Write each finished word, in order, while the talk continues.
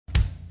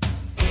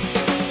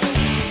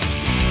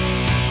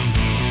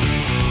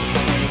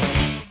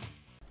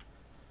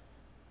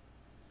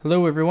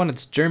Hello everyone,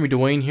 it's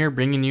JeremyDwayne here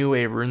bringing you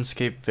a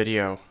RuneScape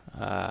video.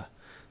 I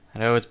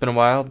know it's been a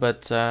while,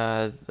 but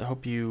I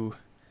hope you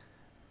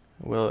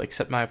will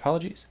accept my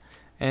apologies.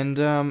 And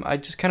I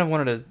just kind of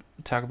wanted to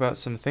talk about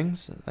some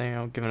things,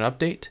 give an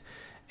update,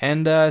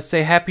 and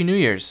say Happy New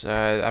Year's.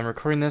 I'm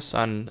recording this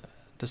on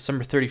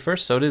December 31st,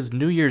 so it is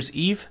New Year's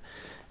Eve,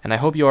 and I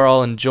hope you are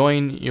all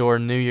enjoying your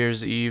New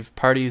Year's Eve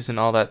parties and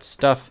all that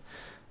stuff.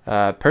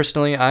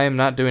 Personally, I am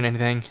not doing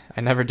anything.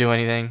 I never do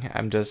anything.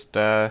 I'm just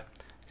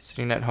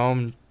sitting at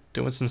home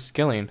doing some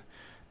skilling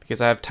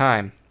because I have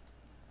time.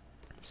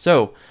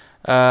 So,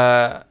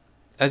 as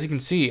you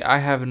can see, I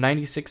have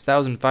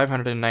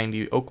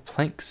 96,590 oak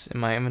planks in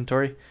my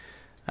inventory.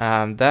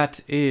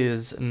 That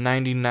is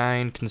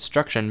 99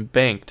 construction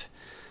banked.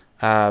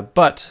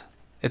 But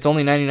it's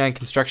only 99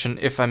 construction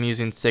if I'm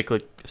using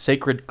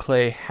sacred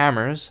clay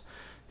hammers.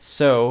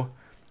 So,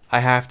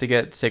 I have to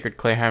get sacred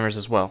clay hammers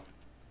as well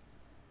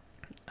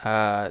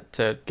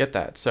to get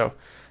that. So,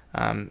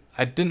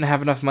 I didn't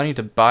have enough money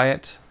to buy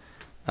it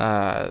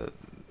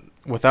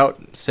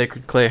without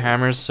sacred clay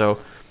hammers, so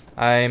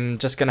I'm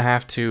just gonna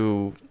have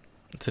to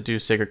do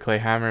sacred clay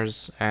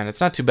hammers, and it's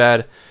not too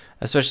bad,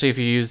 especially if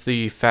you use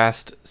the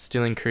fast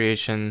stealing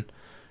creation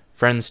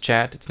friends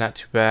chat. It's not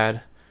too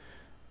bad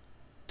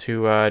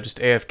to just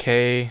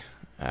AFK,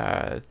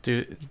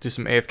 do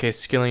some AFK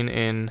skilling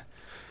in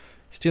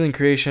stealing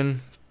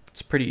creation.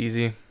 It's pretty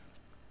easy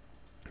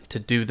to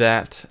do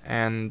that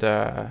and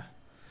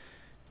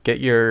get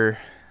your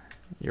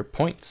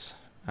points.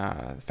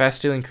 Fast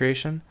stealing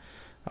creation.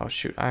 Oh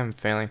shoot, I'm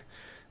failing.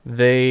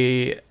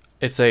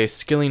 It's a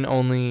skilling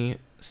only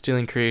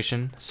stealing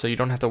creation, so you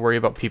don't have to worry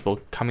about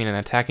people coming and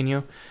attacking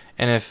you.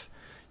 And if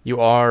you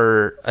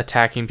are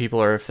attacking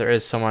people, or if there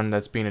is someone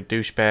that's being a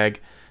douchebag,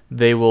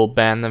 they will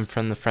ban them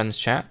from the friends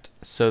chat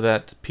so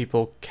that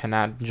people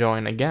cannot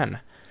join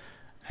again.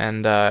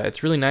 And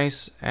it's really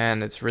nice,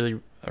 and it's really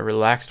a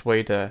relaxed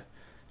way to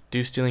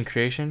do stealing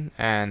creation,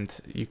 and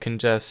you can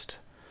just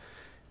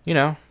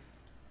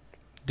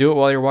do it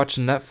while you're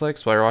watching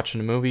Netflix, while you're watching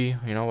a movie,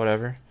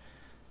 whatever.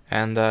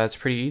 And it's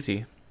pretty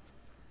easy.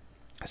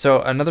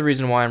 So another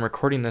reason why I'm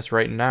recording this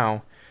right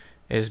now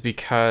is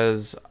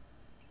because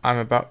I'm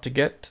about to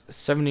get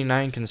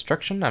 79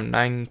 construction. I'm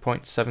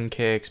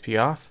 9.7k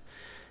XP off.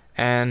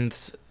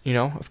 And,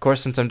 of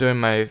course, since I'm doing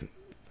my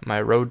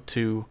road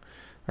to,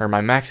 or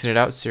my maxing it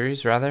out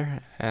series rather,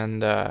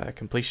 and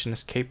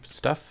completionist cape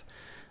stuff,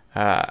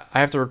 I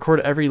have to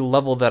record every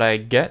level that I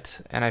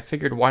get, and I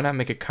figured why not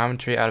make a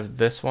commentary out of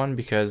this one,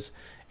 because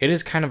it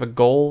is kind of a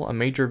goal, a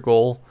major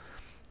goal,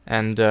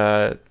 and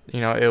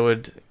it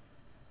would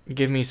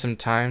give me some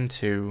time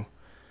to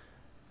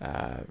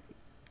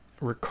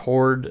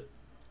record,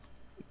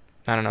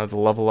 I don't know, the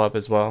level up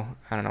as well.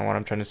 I don't know what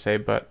I'm trying to say,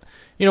 but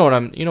you know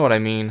what I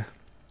mean.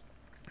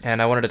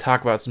 And I wanted to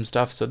talk about some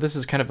stuff, so this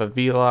is kind of a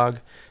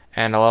vlog,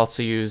 and I'll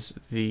also use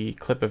the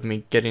clip of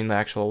me getting the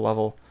actual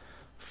level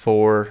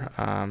for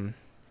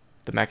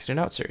the Maxing It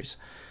Out series.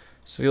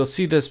 So you'll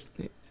see this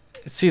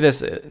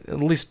at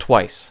least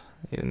twice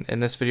in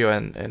this video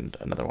and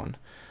another one.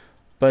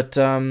 But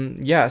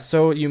yeah,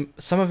 so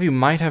some of you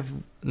might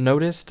have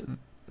noticed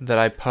that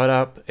I put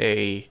up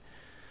a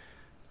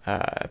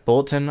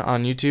bulletin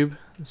on YouTube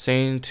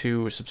saying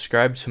to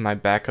subscribe to my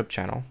backup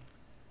channel.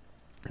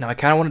 Now I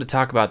kind of wanted to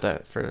talk about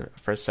that for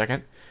a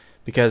second,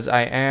 because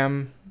I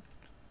am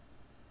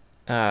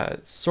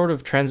sort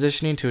of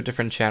transitioning to a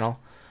different channel.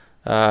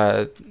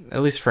 At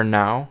least for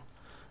now.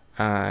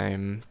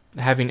 I'm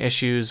having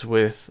issues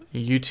with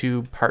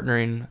YouTube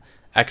partnering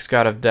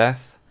God of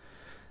Death,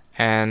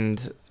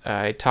 and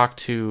I talked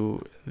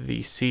to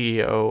the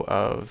CEO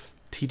of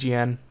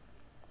TGN,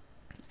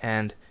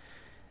 and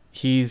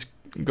he's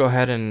go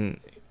ahead and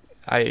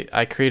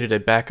I created a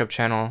backup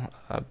channel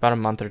about a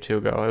month or two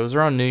ago. It was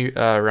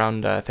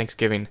around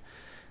Thanksgiving,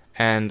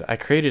 and I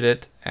created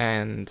it,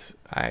 and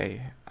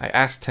I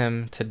asked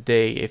him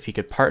today if he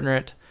could partner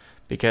it,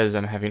 because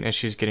I'm having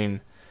issues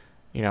getting,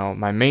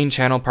 my main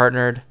channel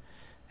partnered.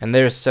 And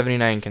there's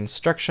 79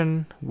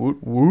 construction.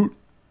 Woot woot.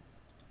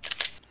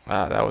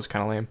 That was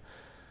kind of lame.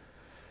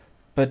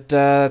 But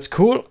that's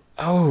cool.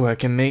 Oh, I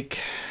can make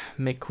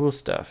cool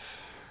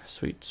stuff.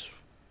 Sweet.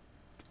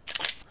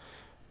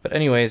 But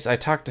anyways, I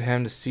talked to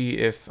him to see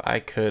if I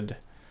could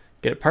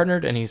get it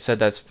partnered, and he said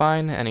that's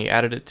fine, and he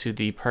added it to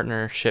the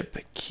partnership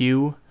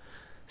queue.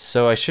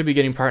 So I should be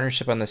getting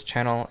partnership on this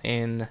channel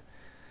in,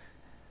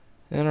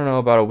 I don't know,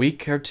 about a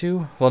week or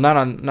two. Well, not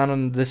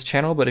on this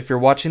channel, but if you're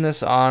watching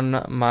this on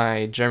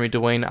my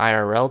JeremyDwayne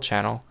IRL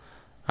channel,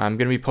 I'm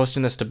going to be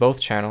posting this to both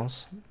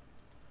channels.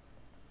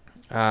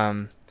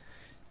 This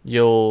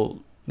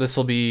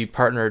will be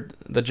partnered,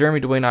 the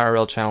JeremyDwayne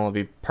IRL channel will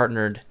be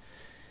partnered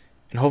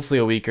in hopefully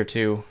a week or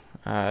two.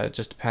 It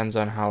just depends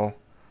on how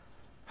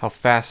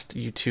fast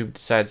YouTube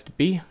decides to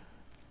be,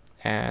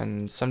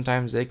 and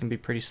sometimes they can be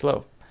pretty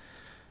slow.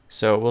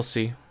 So we'll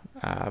see.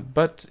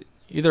 But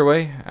either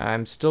way,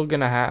 I'm still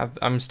gonna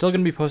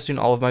be posting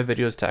all of my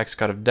videos to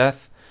God of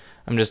Death.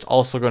 I'm just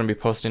also going to be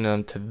posting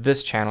them to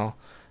this channel,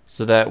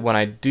 so that when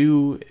I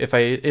do, if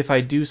I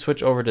do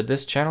switch over to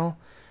this channel,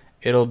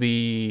 it'll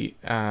be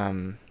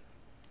ready.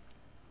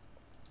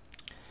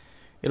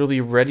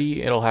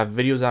 It'll have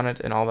videos on it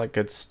and all that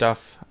good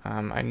stuff.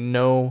 I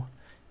know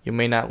you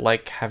may not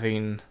like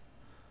having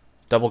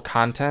double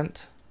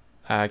content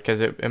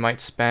because it might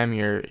spam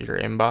your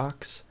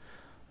inbox,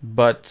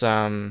 but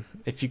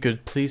if you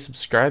could please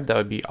subscribe, that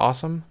would be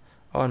awesome.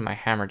 Oh, and my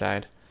hammer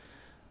died.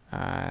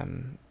 That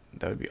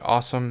would be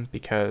awesome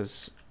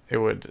because it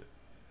would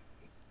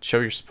show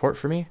your support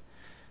for me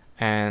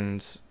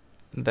and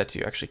that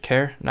you actually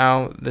care.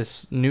 Now,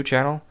 this new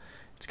channel,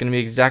 it's going to be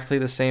exactly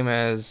the same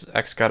as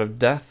X God of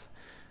Death.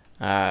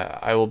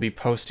 I will be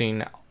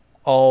posting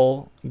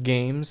all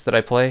games that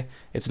I play.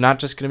 It's not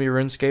just going to be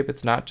RuneScape.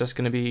 It's not just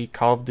going to be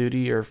Call of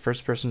Duty or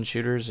first-person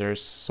shooters or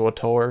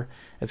SWTOR.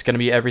 It's going to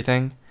be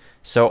everything.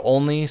 So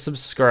only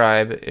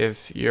subscribe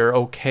if you're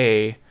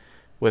okay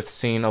with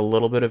seeing a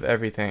little bit of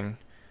everything.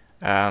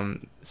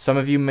 Some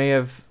of you may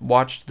have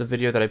watched the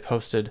video that I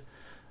posted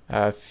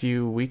a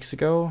few weeks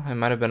ago. It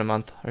might have been a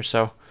month or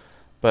so.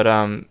 But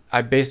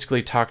I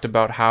basically talked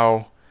about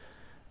how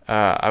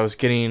I was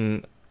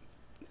getting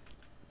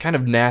kind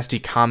of nasty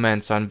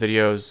comments on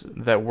videos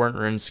that weren't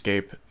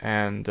RuneScape,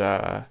 and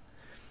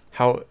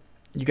how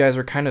you guys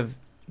were kind of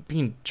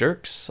being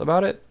jerks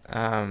about it.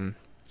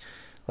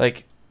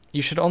 Like,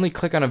 you should only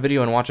click on a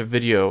video and watch a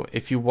video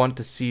if you want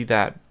to see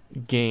that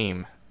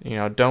game. You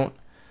know,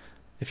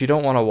 if you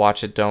don't want to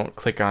watch it, don't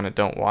click on it,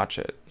 don't watch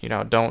it. You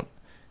know, don't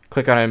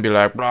click on it and be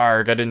like,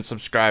 blarg, I didn't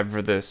subscribe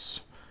for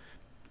this.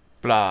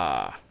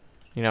 Blah.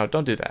 You know,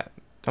 don't do that.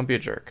 Don't be a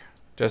jerk.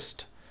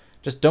 Just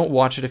don't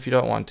watch it if you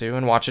don't want to,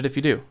 and watch it if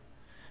you do.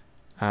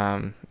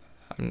 I'm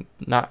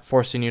not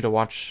forcing you to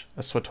watch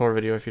a SWTOR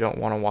video if you don't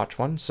want to watch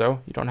one,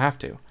 so you don't have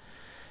to.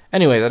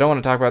 Anyways, I don't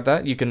want to talk about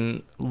that. You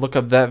can look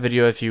up that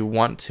video if you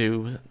want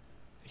to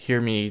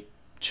hear me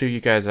chew you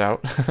guys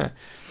out.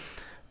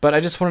 But I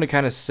just wanted to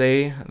kind of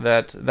say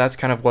that that's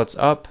kind of what's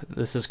up.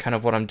 This is kind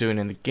of what I'm doing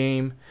in the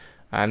game.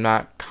 I'm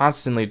not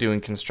constantly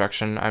doing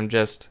construction.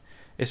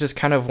 it's just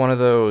kind of one of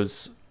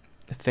those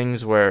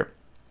things where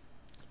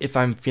if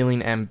I'm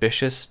feeling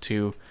ambitious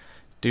to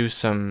do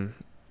some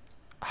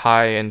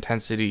high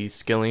intensity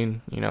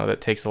skilling, you know,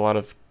 that takes a lot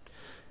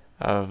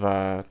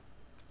of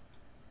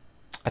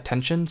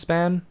attention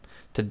span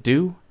to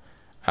do,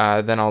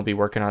 then I'll be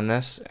working on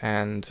this.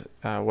 And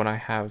when I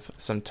have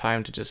some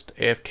time to just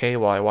AFK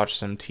while I watch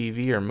some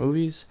TV or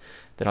movies,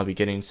 then I'll be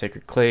getting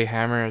sacred clay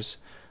hammers.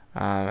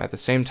 At the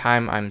same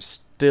time, I'm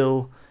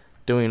still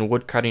doing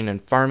woodcutting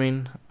and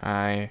farming.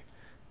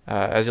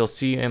 As you'll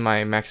see in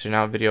my maxing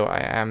out video, I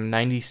am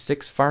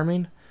 96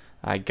 farming.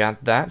 I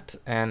got that,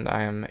 and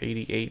I am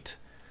 88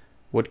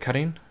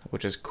 woodcutting,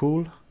 which is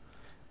cool.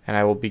 And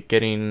I will be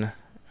getting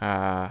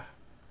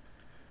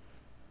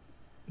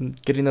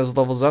those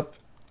levels up.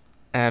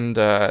 And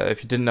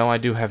if you didn't know, I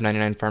do have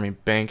 99 farming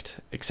banked,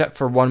 except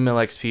for 1 mil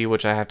XP,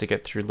 which I have to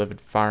get through Livid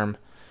Farm.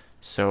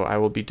 So I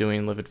will be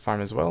doing Livid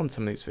Farm as well in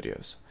some of these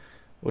videos.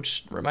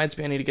 Which reminds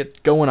me, I need to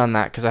get going on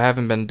that because I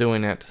haven't been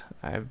doing it.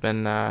 I've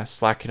been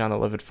slacking on the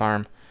Livid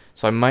Farm,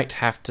 so I might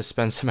have to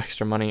spend some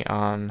extra money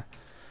on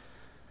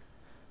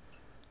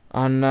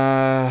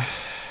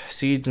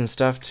seeds and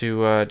stuff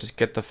to just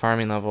get the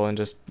farming level and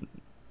just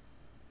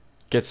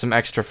get some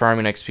extra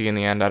farming XP in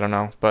the end. I don't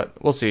know, but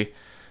we'll see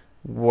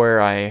what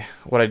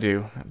I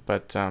do.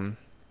 But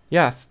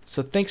yeah,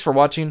 so thanks for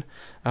watching.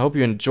 I hope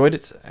you enjoyed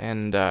it,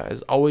 and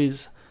as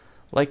always,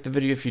 like the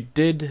video if you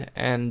did,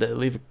 and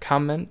leave a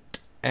comment.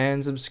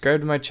 And subscribe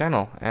to my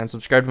channel, and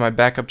subscribe to my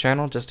backup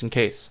channel just in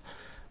case.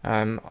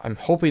 I'm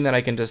hoping that I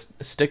can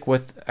just stick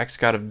with X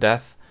God of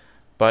Death,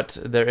 but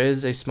there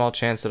is a small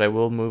chance that I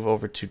will move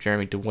over to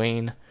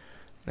JeremyDwayne,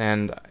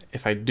 and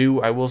if I do,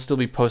 I will still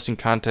be posting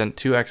content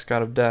to X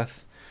God of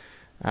Death,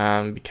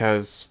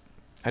 because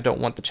I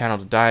don't want the channel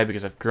to die,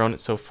 because I've grown it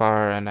so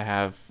far and I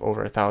have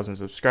over 1,000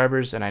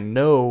 subscribers, and I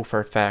know for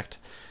a fact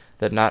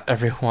that not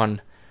everyone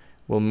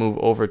will move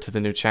over to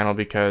the new channel,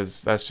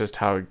 because that's just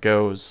how it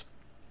goes.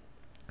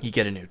 You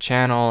get a new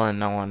channel and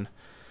no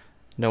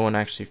one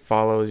actually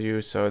follows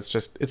you, so it's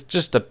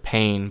just a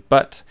pain.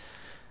 But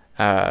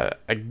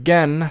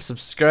again,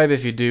 subscribe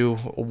if you do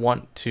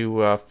want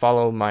to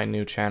follow my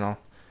new channel,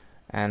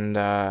 and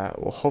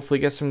we'll hopefully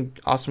get some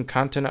awesome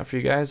content up for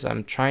you guys.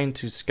 I'm trying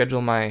to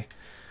schedule my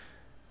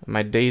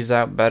days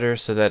out better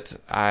so that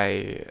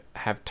I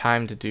have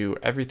time to do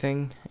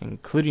everything,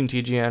 including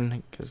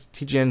TGN, because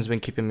TGN's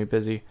been keeping me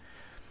busy.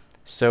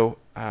 So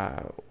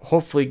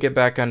hopefully get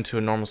back onto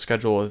a normal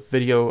schedule with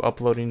video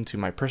uploading to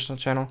my personal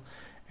channel,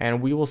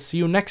 and we will see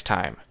you next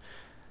time.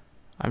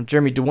 I'm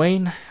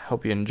JeremyDwayne.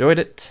 Hope you enjoyed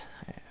it.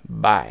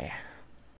 Bye.